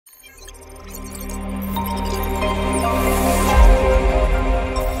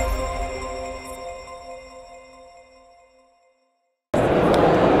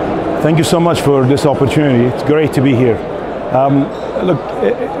Thank you so much for this opportunity. It's great to be here.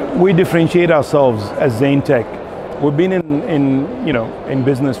 Look, we differentiate ourselves as Zaintech. We've been in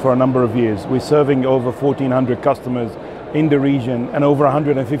business for a number of years. We're serving over 1,400 customers in the region and over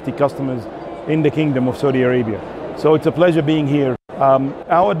 150 customers in the Kingdom of Saudi Arabia. So it's a pleasure being here.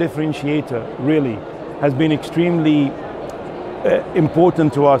 Our differentiator really has been extremely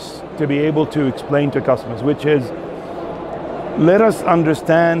important to us to be able to explain to customers, which is, let us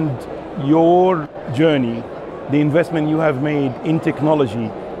understand your journey, the investment you have made in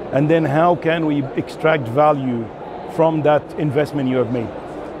technology, and then how can we extract value from that investment you have made.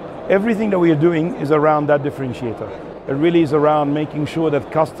 Everything that we are doing is around that differentiator. It really is around making sure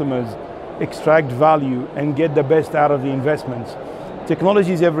that customers extract value and get the best out of the investments.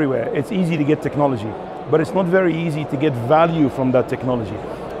 Technology is everywhere. It's easy to get technology, but it's not very easy to get value from that technology.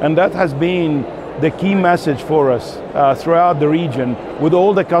 And that has been the key message for us throughout the region with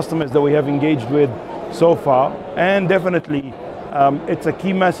all the customers that we have engaged with so far. And definitely, it's a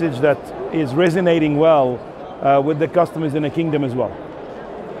key message that is resonating well with the customers in the kingdom as well.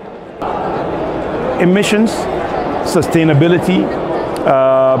 Emissions, sustainability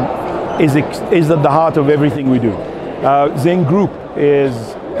is at the heart of everything we do. Zain Group is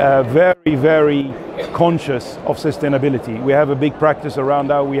very, very conscious of sustainability. We have a big practice around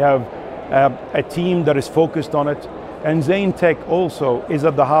that. We have a team that is focused on it. And Zaintech also is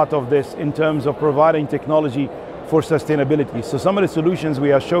at the heart of this in terms of providing technology for sustainability. So some of the solutions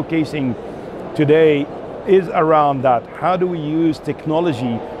we are showcasing today is around that. How do we use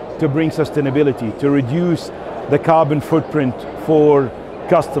technology to bring sustainability, to reduce the carbon footprint for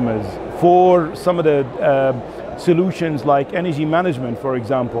customers, for some of the solutions like energy management, for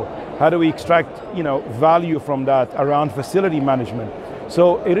example. How do we extract value from that around facility management?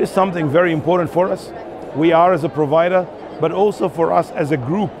 So it is something very important for us. We are as a provider, but also for us as a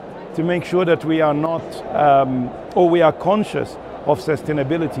group to make sure that we are not, or we are conscious of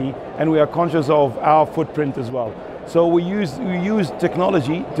sustainability and we are conscious of our footprint as well. So we use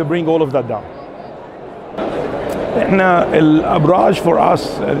technology to bring all of that down. Now, Al-Abraj for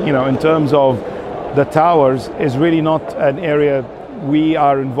us, in terms of the towers, is really not an area we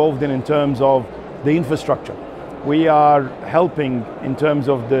are involved in terms of the infrastructure. We are helping in terms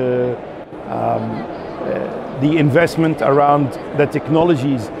of the investment around the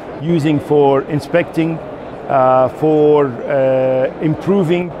technologies using for inspecting, for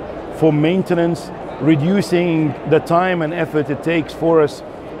improving, for maintenance, reducing the time and effort it takes for us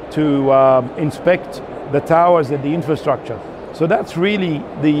to inspect the towers and the infrastructure. So that's really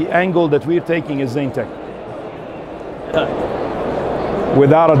the angle that we're taking as Zaintech.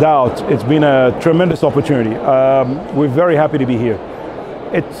 Without a doubt, it's been a tremendous opportunity. We're very happy to be here.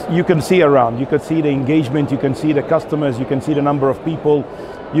 You can see around, you could see the engagement, you can see the customers, you can see the number of people,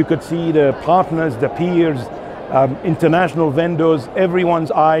 you could see the partners, the peers, international vendors.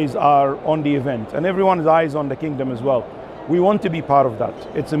 Everyone's eyes are on the event and everyone's eyes on the kingdom as well. We want to be part of that.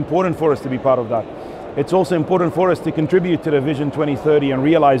 It's important for us to be part of that. It's also important for us to contribute to the Vision 2030 and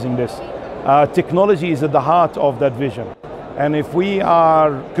realizing this. Technology is at the heart of that vision. And if we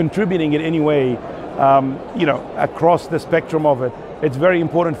are contributing in any way, across the spectrum of it, it's very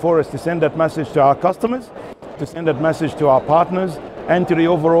important for us to send that message to our customers, to send that message to our partners, and to the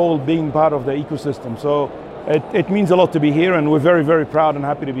overall being part of the ecosystem. So it means a lot to be here, and we're very, very proud and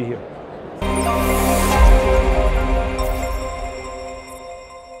happy to be here.